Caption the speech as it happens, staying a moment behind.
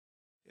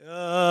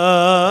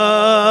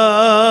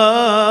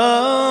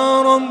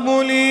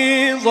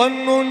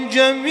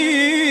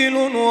جميل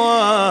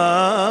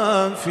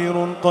وافر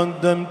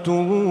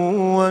قدمته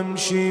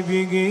وامشي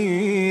به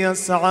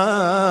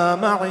يسعى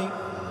معي.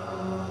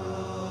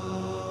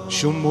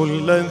 شم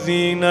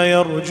الذين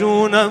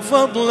يرجون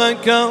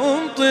فضلك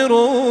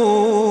امطروا،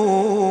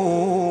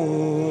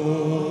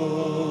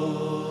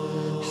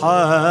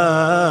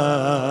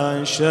 حاشاك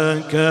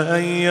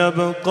أن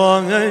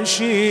يبقى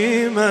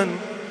هشيما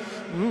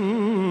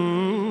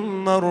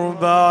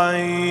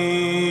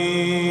مربعي.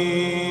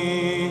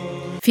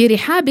 في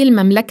رحاب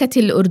المملكة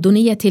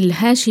الأردنية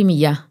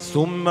الهاشمية.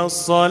 ثم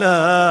الصلاة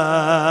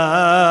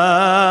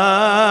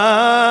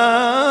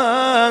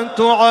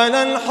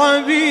على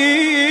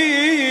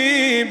الحبيب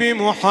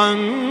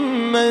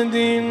محمد.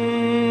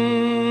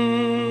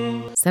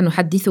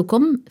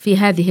 سنحدثكم في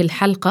هذه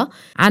الحلقة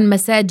عن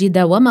مساجد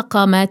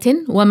ومقامات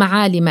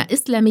ومعالم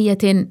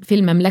إسلامية في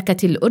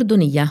المملكة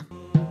الأردنية.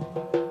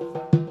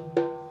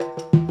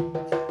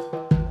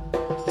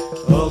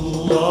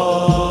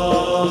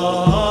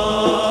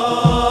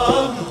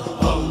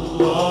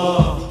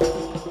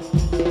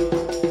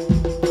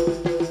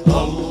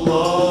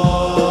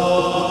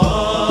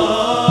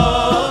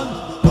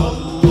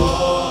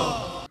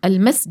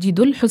 المسجد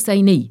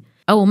الحسيني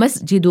أو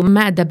مسجد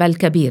مأدب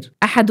الكبير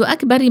أحد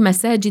أكبر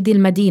مساجد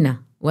المدينة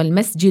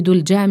والمسجد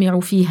الجامع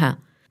فيها.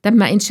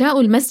 تم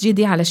إنشاء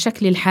المسجد على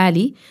الشكل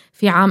الحالي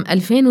في عام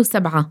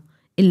 2007،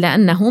 إلا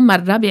أنه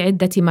مر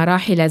بعدة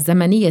مراحل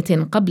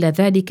زمنية قبل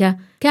ذلك،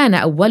 كان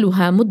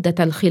أولها مدة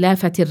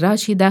الخلافة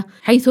الراشدة،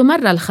 حيث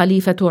مر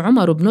الخليفة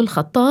عمر بن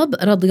الخطاب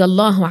رضي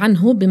الله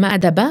عنه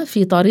بمأدب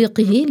في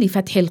طريقه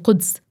لفتح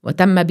القدس،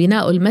 وتم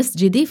بناء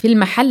المسجد في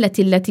المحلة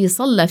التي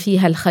صلى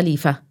فيها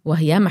الخليفة،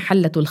 وهي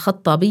محلة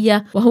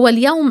الخطابية، وهو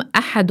اليوم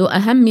أحد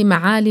أهم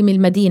معالم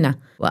المدينة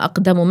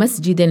وأقدم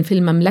مسجد في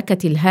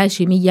المملكة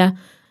الهاشمية،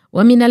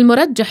 ومن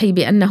المرجح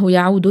بأنه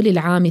يعود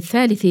للعام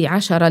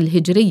 13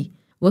 الهجري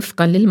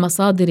وفقاً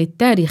للمصادر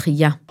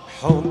التاريخية.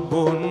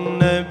 حب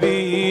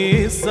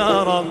النبي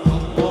سرى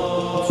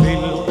في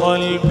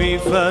القلب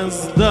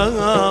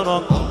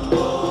فازدهر،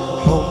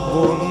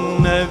 حب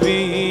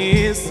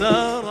النبي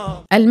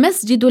سرى.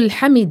 المسجد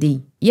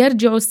الحميدي.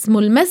 يرجع اسم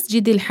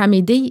المسجد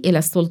الحميدي إلى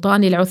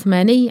السلطان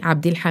العثماني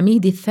عبد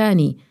الحميد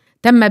الثاني.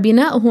 تم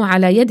بناؤه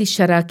على يد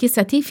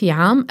الشراكسة في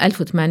عام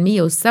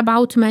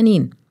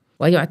 1887،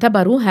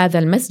 ويعتبر هذا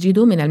المسجد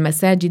من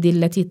المساجد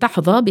التي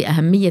تحظى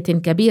بأهمية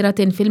كبيرة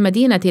في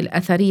المدينة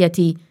الأثرية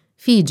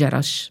في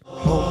جرش.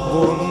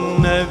 حب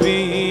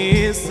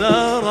النبي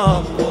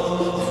سرى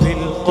في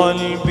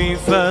القلب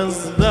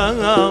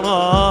فازدهر،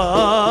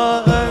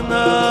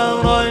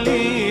 أنار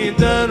لي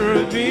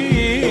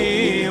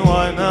دربي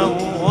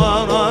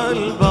ونور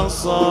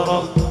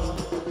البصر.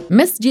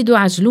 مسجد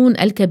عجلون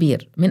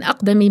الكبير من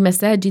أقدم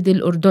مساجد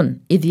الأردن،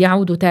 إذ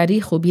يعود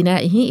تاريخ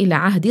بنائه إلى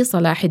عهد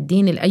صلاح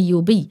الدين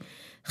الأيوبي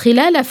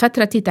خلال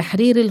فترة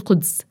تحرير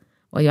القدس،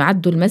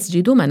 ويعد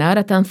المسجد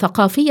منارة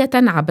ثقافية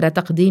عبر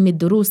تقديم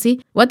الدروس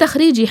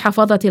وتخريج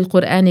حفظة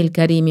القرآن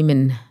الكريم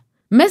منه.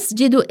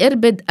 مسجد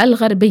إربد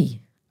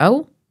الغربي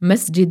أو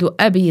مسجد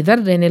أبي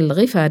ذر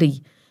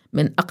الغفاري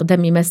من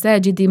أقدم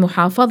مساجد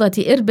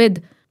محافظة إربد،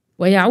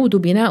 ويعود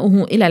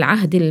بناؤه إلى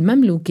العهد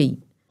المملوكي.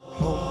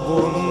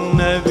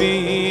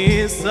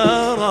 النبي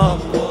سرى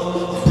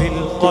في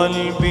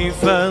القلب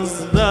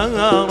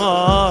فازدهر،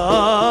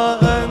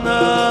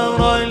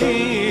 أنار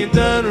لي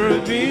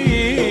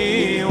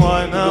دربي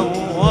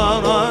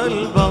ونور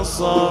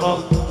البصر.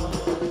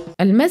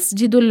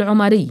 المسجد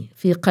العمري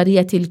في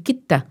قرية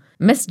الكتة،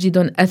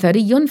 مسجد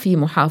أثري في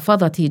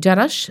محافظة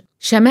جرش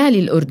شمال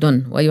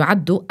الأردن،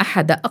 ويعد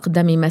أحد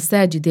أقدم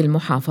مساجد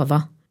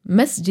المحافظة.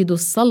 مسجد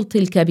السلط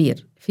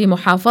الكبير في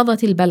محافظة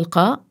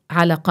البلقاء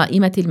على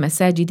قائمة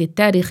المساجد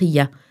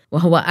التاريخية،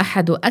 وهو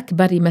أحد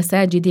أكبر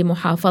مساجد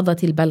محافظة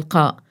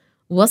البلقاء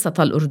وسط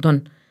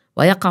الأردن،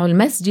 ويقع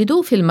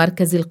المسجد في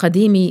المركز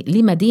القديم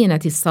لمدينة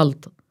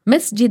السلط.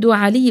 مسجد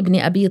علي بن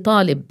أبي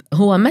طالب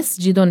هو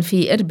مسجد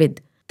في إربد،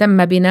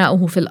 تم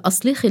بناؤه في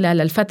الأصل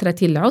خلال الفترة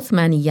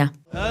العثمانية.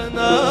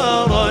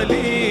 أنار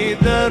لي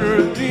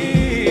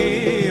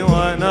دربي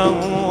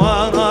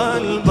ونور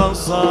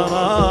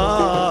البصر.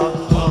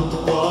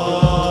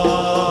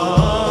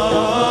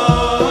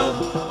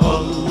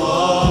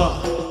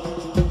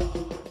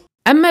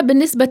 أما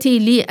بالنسبة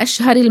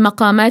لأشهر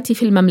المقامات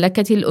في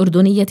المملكة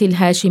الأردنية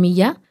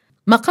الهاشمية،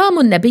 مقام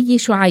النبي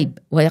شعيب،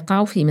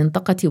 ويقع في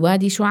منطقة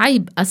وادي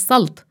شعيب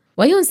السلط،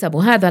 وينسب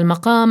هذا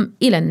المقام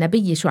إلى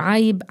النبي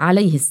شعيب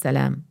عليه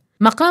السلام.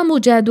 مقام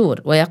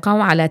جادور،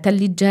 ويقع على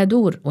تل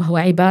الجادور، وهو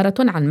عبارة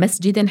عن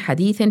مسجد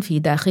حديث في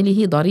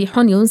داخله ضريح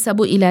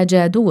ينسب إلى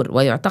جادور،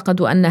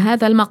 ويعتقد أن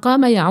هذا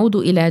المقام يعود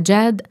إلى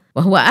جاد،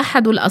 وهو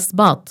أحد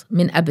الأسباط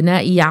من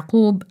أبناء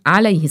يعقوب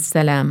عليه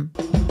السلام.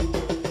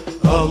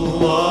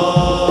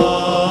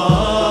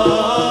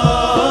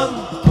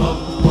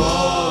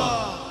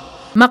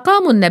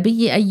 مقام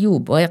النبي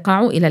أيوب،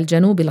 ويقع إلى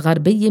الجنوب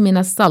الغربي من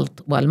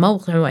السلط،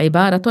 والموقع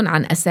عبارة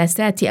عن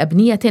أساسات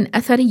أبنية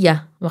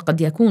أثرية،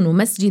 وقد يكون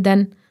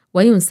مسجداً،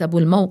 وينسب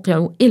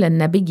الموقع إلى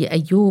النبي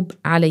أيوب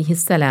عليه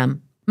السلام.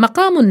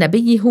 مقام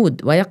النبي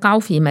هود، ويقع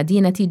في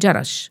مدينة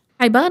جرش،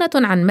 عبارة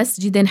عن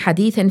مسجد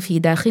حديث في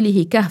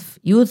داخله كهف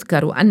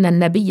يذكر أن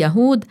النبي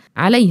هود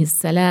عليه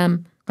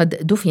السلام قد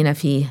دفن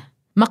فيه.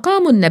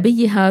 مقام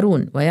النبي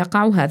هارون،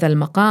 ويقع هذا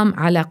المقام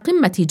على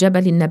قمة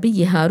جبل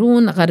النبي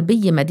هارون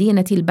غربي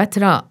مدينة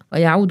البتراء،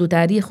 ويعود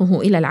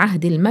تاريخه إلى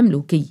العهد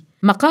المملوكي.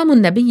 مقام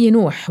النبي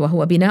نوح،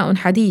 وهو بناء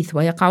حديث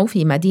ويقع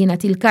في مدينة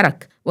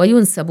الكرك،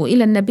 وينسب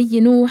إلى النبي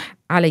نوح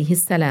عليه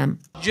السلام.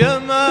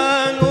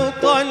 جمال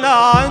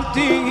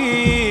طلعته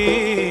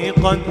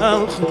قد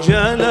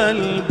أخجل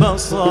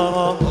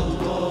البصر،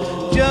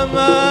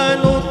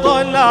 جمال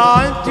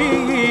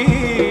طلعته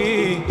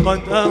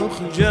قد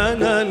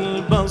أخجل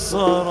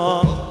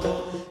البصر.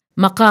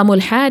 مقام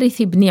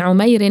الحارث بن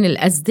عمير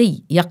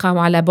الأزدي يقع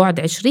على بعد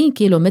 20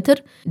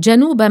 كيلومتر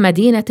جنوب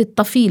مدينة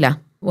الطفيلة،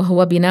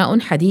 وهو بناء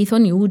حديث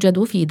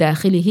يوجد في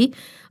داخله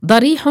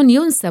ضريح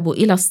ينسب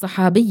إلى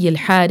الصحابي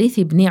الحارث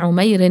بن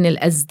عمير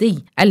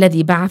الأزدي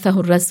الذي بعثه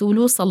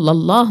الرسول صلى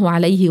الله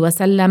عليه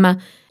وسلم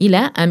إلى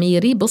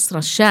أمير بصرى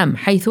الشام،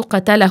 حيث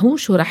قتله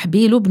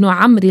شرحبيل بن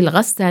عمرو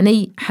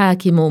الغساني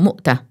حاكم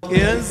مؤتة.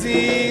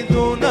 يزيد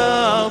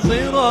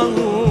ناظره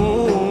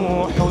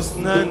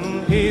حسنا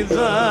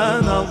إذا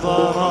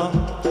نظر.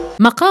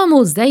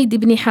 مقام زيد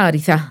بن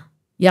حارثة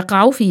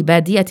يقع في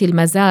بادية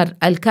المزار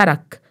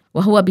الكرك،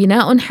 وهو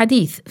بناء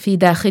حديث في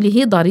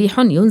داخله ضريح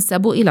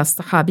ينسب إلى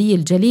الصحابي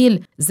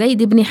الجليل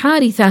زيد بن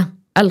حارثة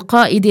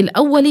القائد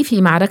الأول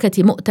في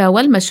معركة مؤتة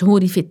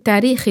والمشهور في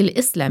التاريخ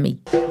الإسلامي.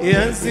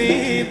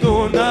 يزيد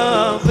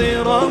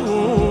ناظره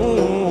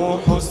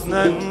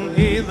حسنا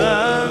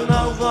إذا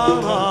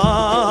نظر.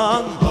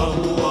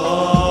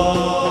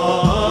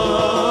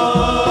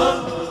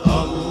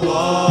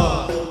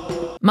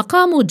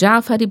 مقام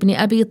جعفر بن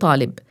أبي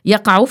طالب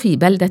يقع في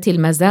بلدة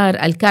المزار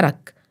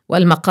الكرك،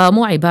 والمقام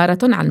عبارة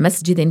عن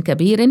مسجد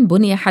كبير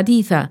بني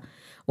حديثا،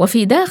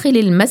 وفي داخل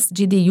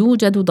المسجد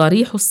يوجد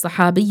ضريح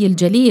الصحابي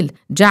الجليل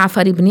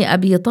جعفر بن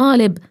أبي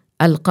طالب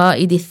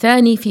القائد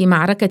الثاني في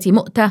معركة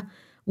مؤتة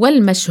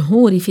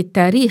والمشهور في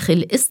التاريخ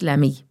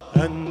الإسلامي.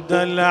 عند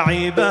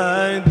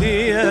العباد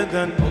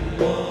يدا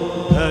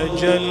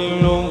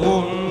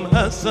أجلهم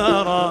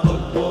أثرا،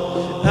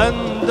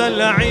 عند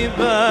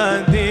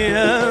العباد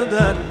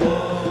يدا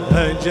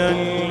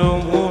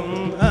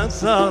أجلهم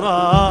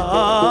أثرا.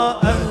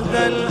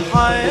 أهدى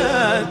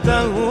الحياة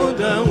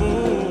هدى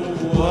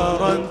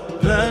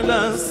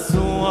وردنا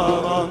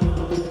السورا.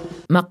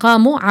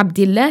 مقام عبد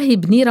الله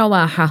بن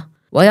رواحة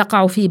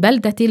ويقع في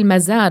بلدة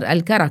المزار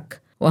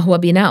الكرك، وهو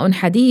بناء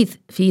حديث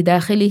في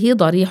داخله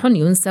ضريح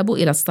ينسب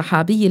إلى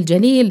الصحابي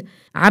الجليل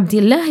عبد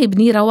الله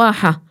بن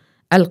رواحة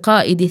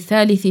القائد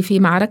الثالث في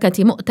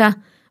معركة مؤتة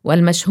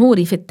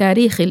والمشهور في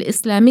التاريخ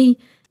الإسلامي،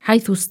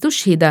 حيث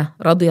استشهد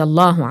رضي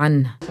الله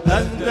عنه.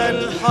 أهدى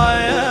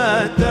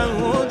الحياة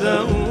هدى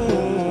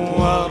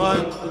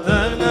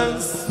وردنا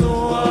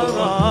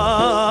السورا.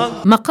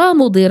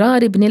 مقام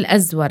ضرار بن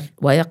الأزور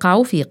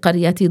ويقع في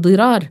قرية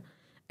ضرار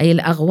أي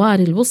الأغوار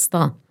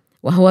الوسطى،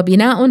 وهو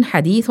بناء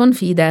حديث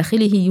في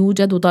داخله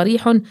يوجد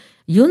ضريح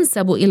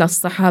ينسب إلى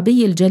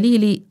الصحابي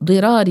الجليل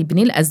ضرار بن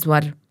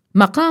الأزور.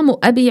 مقام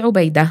أبي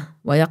عبيدة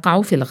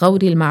ويقع في الغور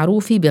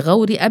المعروف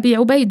بغور أبي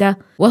عبيدة،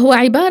 وهو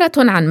عبارة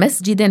عن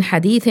مسجد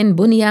حديث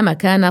بني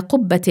مكان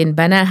قبة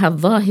بناها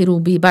الظاهر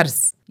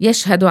ببرس،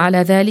 يشهد على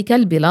ذلك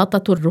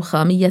البلاطة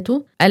الرخامية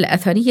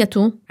الأثرية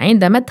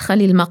عند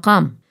مدخل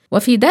المقام.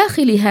 وفي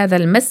داخل هذا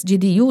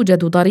المسجد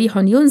يوجد ضريح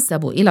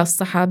ينسب إلى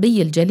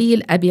الصحابي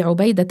الجليل أبي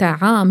عبيدة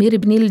عامر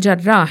بن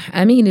الجراح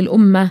أمين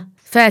الأمة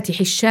فاتح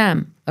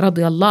الشام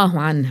رضي الله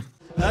عنه.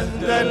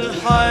 أهدى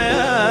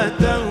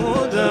الحياة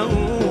هدى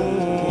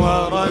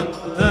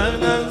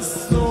وردنا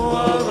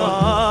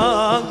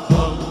السورا.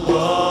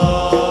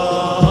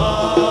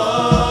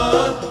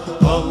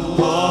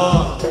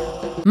 الله.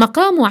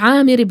 مقام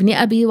عامر بن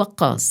أبي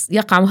وقاص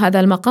يقع هذا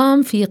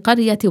المقام في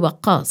قرية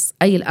وقاص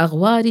أي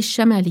الأغوار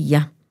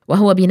الشمالية،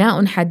 وهو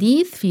بناء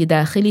حديث في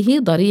داخله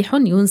ضريح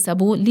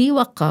ينسب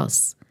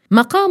لوقاص.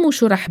 مقام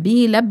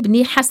شرحبيل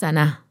بن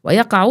حسنة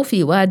ويقع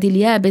في وادي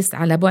اليابس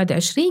على بعد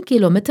 20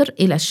 كيلومتر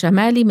إلى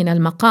الشمال من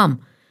المقام،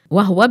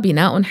 وهو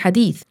بناء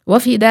حديث،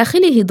 وفي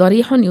داخله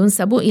ضريح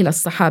ينسب إلى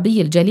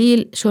الصحابي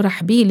الجليل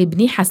شرحبيل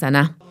بن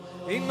حسنة.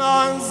 إن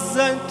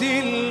عزت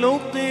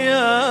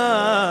اللقيا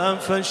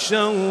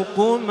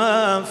فالشوق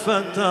ما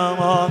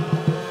فترى،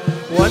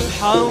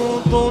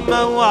 والحوض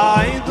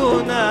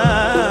موعدنا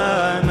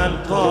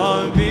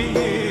نلقى به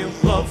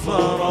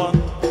الظفر.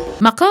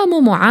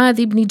 مقام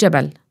معاذ بن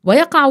جبل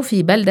ويقع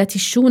في بلدة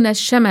الشونة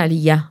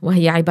الشمالية،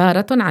 وهي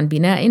عبارة عن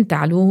بناء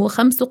تعلوه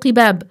 5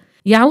 قباب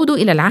يعود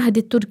إلى العهد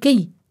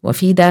التركي،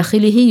 وفي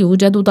داخله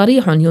يوجد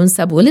ضريح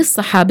ينسب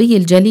للصحابي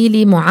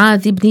الجليل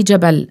معاذ بن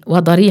جبل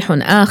وضريح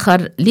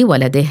آخر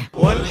لولده.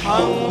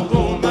 والحوض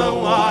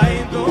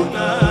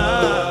موعدنا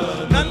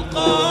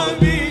نلقى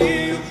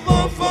به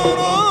الظفر.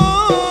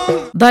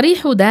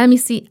 ضريح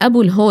دامس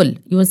أبو الهول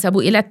ينسب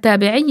إلى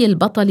التابعي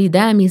البطل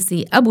دامس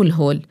أبو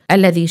الهول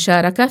الذي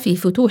شارك في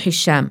فتوح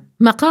الشام.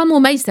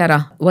 مقام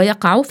ميسرة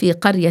ويقع في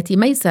قرية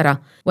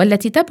ميسرة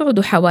والتي تبعد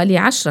حوالي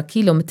 10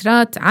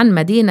 كيلومترات عن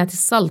مدينة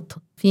السلط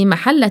في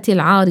محلة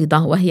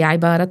العارضة، وهي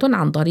عبارة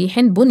عن ضريح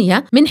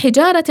بني من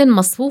حجارة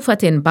مصفوفة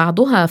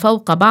بعضها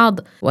فوق بعض،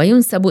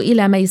 وينسب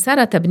إلى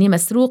ميسرة بن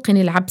مسروق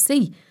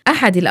العبسي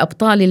أحد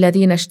الأبطال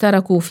الذين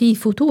اشتركوا في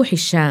فتوح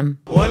الشام.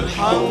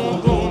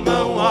 والحوض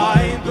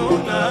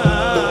موعدنا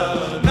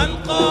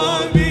نلقى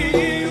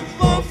به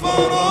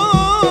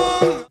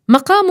الظفران.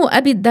 مقام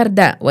أبي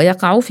الدرداء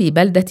ويقع في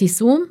بلدة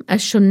سوم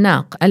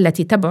الشناق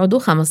التي تبعد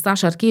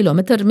 15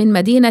 كيلومتر من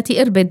مدينة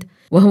إربد،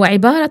 وهو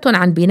عبارة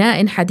عن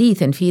بناء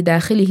حديث في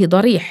داخله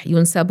ضريح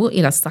ينسب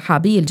إلى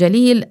الصحابي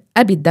الجليل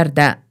أبي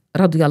الدرداء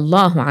رضي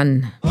الله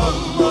عنه.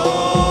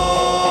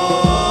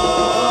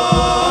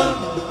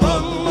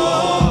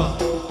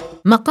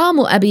 مقام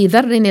أبي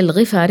ذر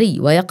الغفاري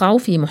ويقع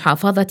في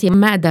محافظة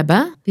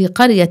مأدبة في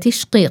قرية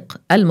شقيق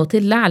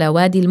المطلة على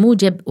وادي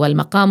الموجب،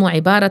 والمقام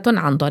عبارة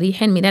عن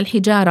ضريح من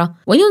الحجارة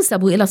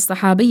وينسب إلى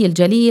الصحابي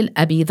الجليل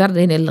أبي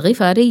ذر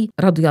الغفاري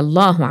رضي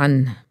الله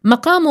عنه.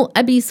 مقام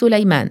أبي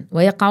سليمان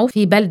ويقع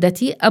في بلدة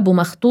أبو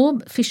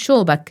مخطوب في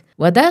الشوبك،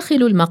 وداخل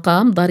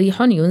المقام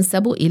ضريح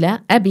ينسب إلى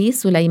أبي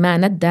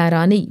سليمان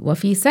الداراني،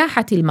 وفي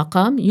ساحة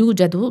المقام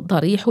يوجد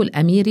ضريح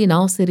الأمير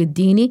ناصر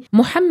الدين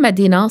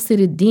محمد ناصر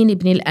الدين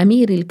بن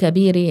الأمير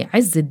الكبير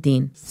عز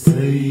الدين.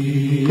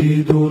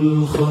 سيد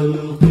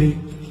الخلق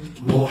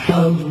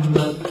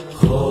محمد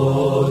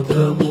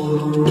خاتم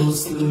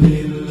الرسل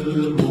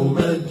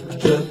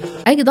الممجد.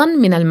 أيضاً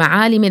من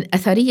المعالم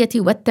الأثرية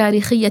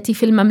والتاريخية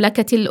في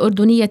المملكة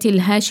الأردنية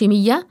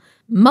الهاشمية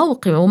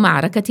موقع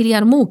معركة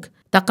اليرموك،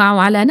 تقع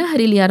على نهر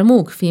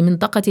اليرموك في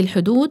منطقة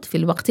الحدود في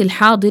الوقت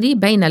الحاضر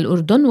بين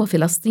الأردن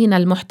وفلسطين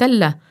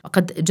المحتلة،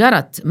 وقد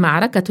جرت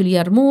معركة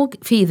اليرموك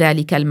في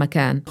ذلك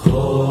المكان.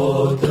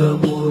 خاتم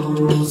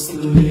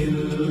الرسل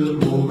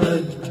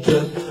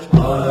الممجد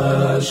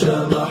عاش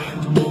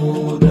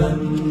محمودا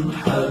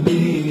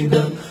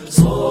حميدا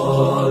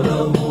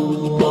صانه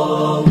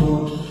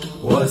الله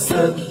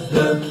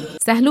وسدا.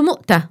 سهل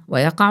مؤتة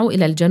ويقع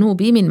إلى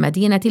الجنوب من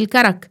مدينة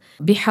الكرك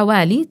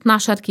بحوالي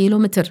 12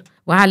 كيلومتر،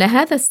 وعلى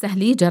هذا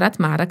السهل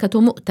جرت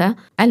معركة مؤتة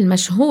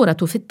المشهورة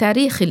في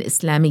التاريخ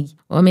الإسلامي.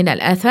 ومن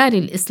الآثار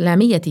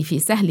الإسلامية في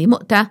سهل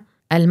مؤتة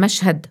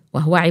المشهد،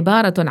 وهو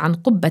عبارة عن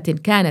قبة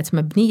كانت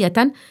مبنية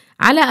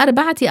على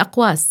 4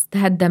 أقواس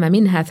تهدم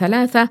منها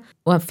 3،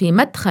 وفي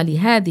مدخل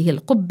هذه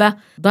القبة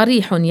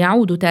ضريح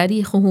يعود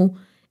تاريخه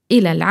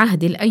إلى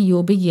العهد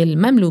الأيوبي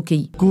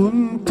المملوكي.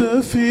 كنت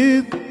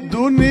في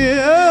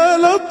الدنيا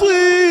لطيفا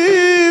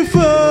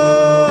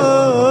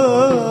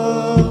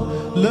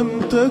لم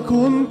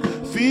تكن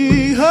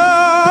فيها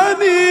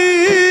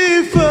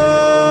عنيفا.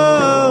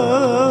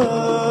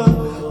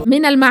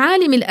 من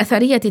المعالم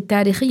الأثرية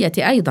التاريخية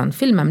أيضاً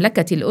في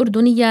المملكة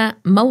الأردنية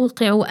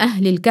موقع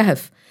أهل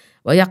الكهف،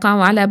 ويقع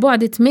على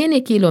بعد 8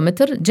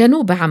 كيلومتر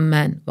جنوب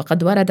عمان،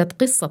 وقد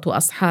وردت قصة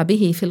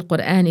أصحابه في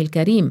القرآن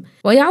الكريم،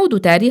 ويعود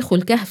تاريخ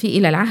الكهف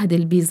إلى العهد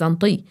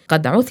البيزنطي.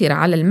 قد عثر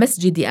على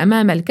المسجد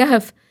أمام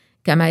الكهف،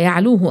 كما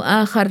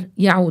يعلوه آخر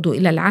يعود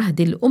إلى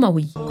العهد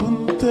الأموي.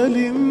 كنت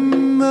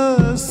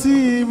للناس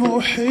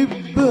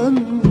محبا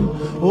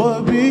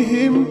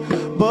وبهم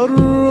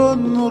برا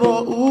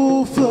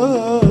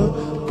رؤوفا.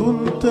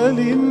 كنت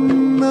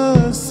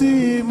للناس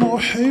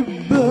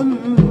محبا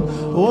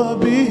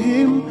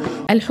وبهم.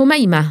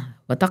 الحميمة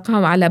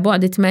وتقع على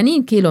بعد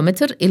 80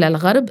 كيلومتر إلى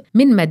الغرب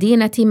من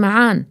مدينة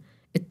معان،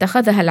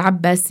 اتخذها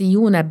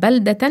العباسيون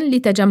بلدة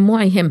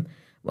لتجمعهم،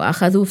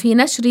 وأخذوا في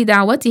نشر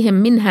دعوتهم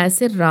منها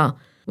سرا،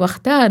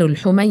 واختاروا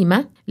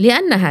الحميمة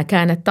لأنها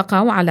كانت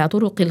تقع على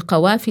طرق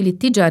القوافل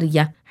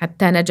التجارية،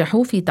 حتى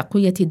نجحوا في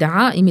تقوية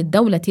دعائم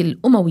الدولة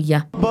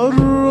الأموية.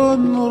 برا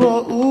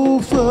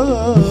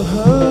رؤوفا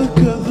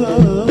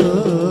هكذا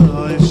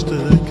عشت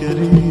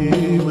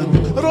كريما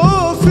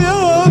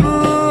رافع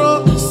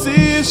الرأس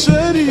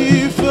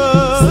شريفا.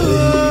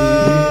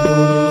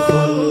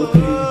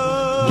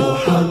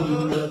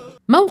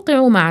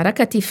 موقع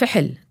معركة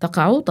فحل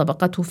تقع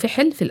طبقة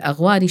فحل في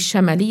الأغوار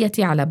الشمالية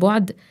على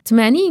بعد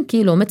 80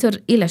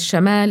 كيلومتر إلى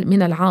الشمال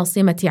من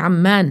العاصمة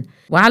عمان،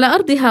 وعلى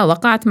أرضها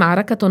وقعت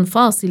معركة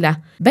فاصلة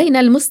بين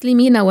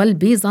المسلمين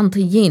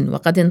والبيزنطيين،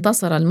 وقد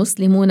انتصر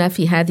المسلمون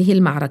في هذه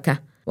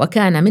المعركة،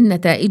 وكان من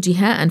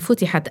نتائجها أن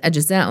فتحت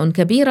أجزاء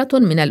كبيرة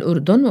من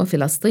الأردن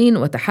وفلسطين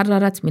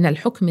وتحررت من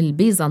الحكم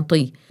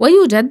البيزنطي.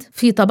 ويوجد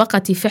في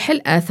طبقة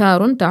فحل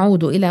آثار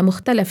تعود إلى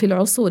مختلف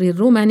العصور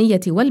الرومانية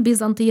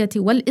والبيزنطية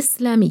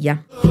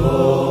والإسلامية.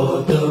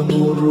 خاتم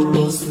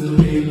الرسل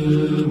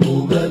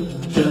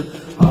الممجد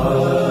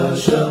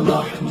عاش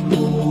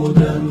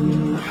محمودا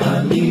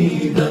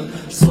حميدا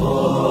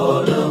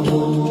صانه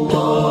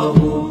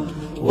الله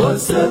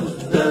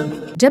وسدا.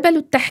 جبل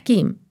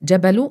التحكيم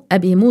جبل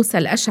أبي موسى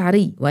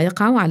الأشعري،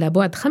 ويقع على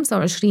بعد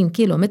 25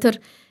 كيلومتر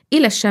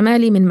إلى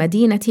الشمال من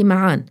مدينة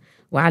معان،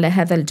 وعلى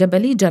هذا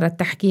الجبل جرى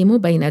التحكيم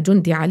بين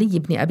جند علي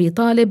بن أبي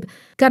طالب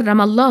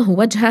كرم الله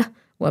وجهه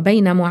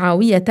وبين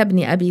معاوية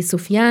بن أبي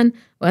سفيان،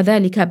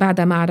 وذلك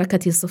بعد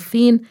معركة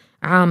صفين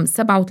عام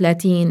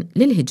 37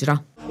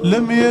 للهجرة.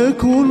 لم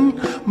يكن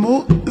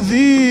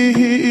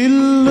مؤذيه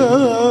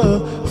إلا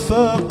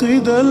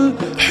فاقد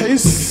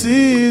الحس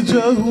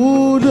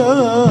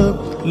جهولا.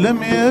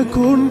 لم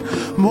يكن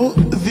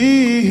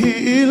مؤذيه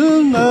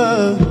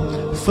إلا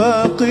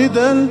فاقد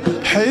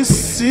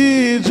الحس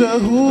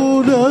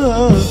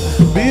جهولا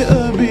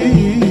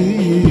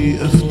بأبي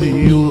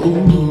أفدي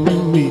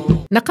وأمي.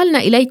 نقلنا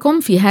إليكم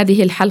في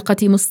هذه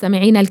الحلقة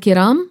مستمعين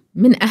الكرام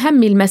من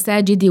أهم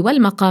المساجد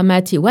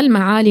والمقامات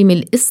والمعالم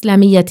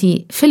الإسلامية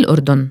في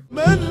الأردن.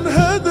 من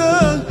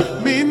هدى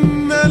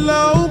منا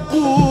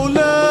العقول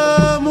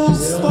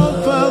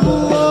مصطفى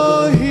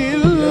الله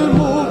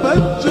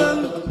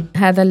المبجل.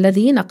 هذا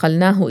الذي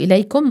نقلناه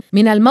إليكم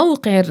من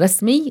الموقع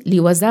الرسمي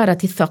لوزارة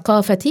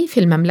الثقافة في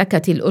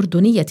المملكة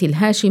الأردنية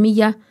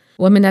الهاشمية،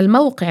 ومن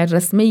الموقع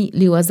الرسمي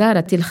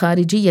لوزارة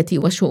الخارجية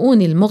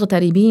وشؤون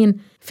المغتربين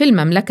في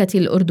المملكة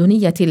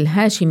الأردنية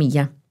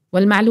الهاشمية.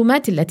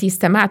 والمعلومات التي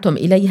استمعتم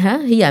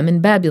إليها هي من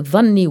باب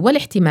الظن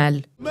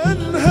والاحتمال. من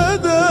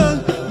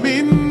هدى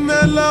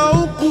منا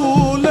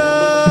العقول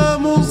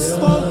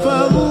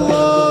مصطفى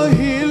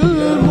الله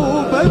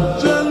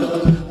المبجل.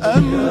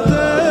 أنت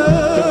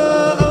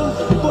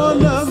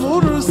أفضل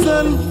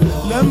مرسل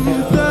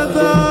لم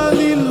تدع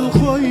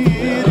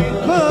للخير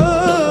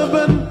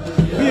بابا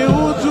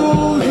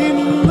بوجوه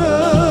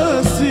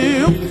الناس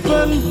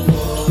يقفل.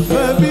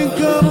 فبك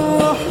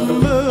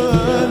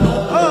الرحمن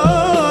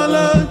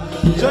على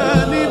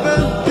جانب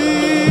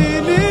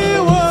الدين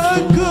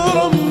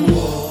وأكرم.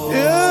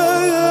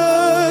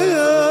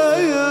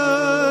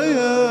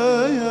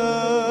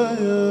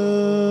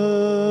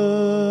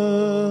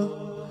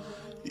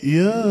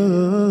 يا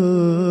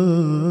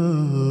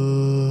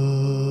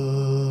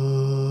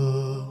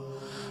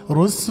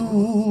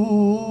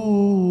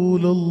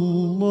رسول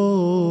الله.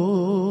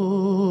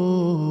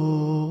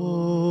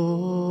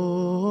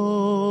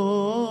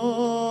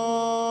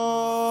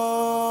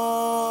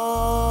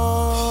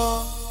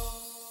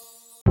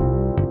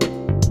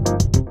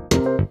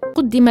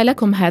 قدم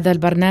لكم هذا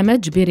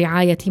البرنامج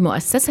برعاية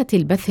مؤسسة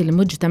البث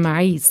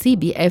المجتمعي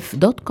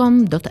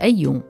cbf.com.au.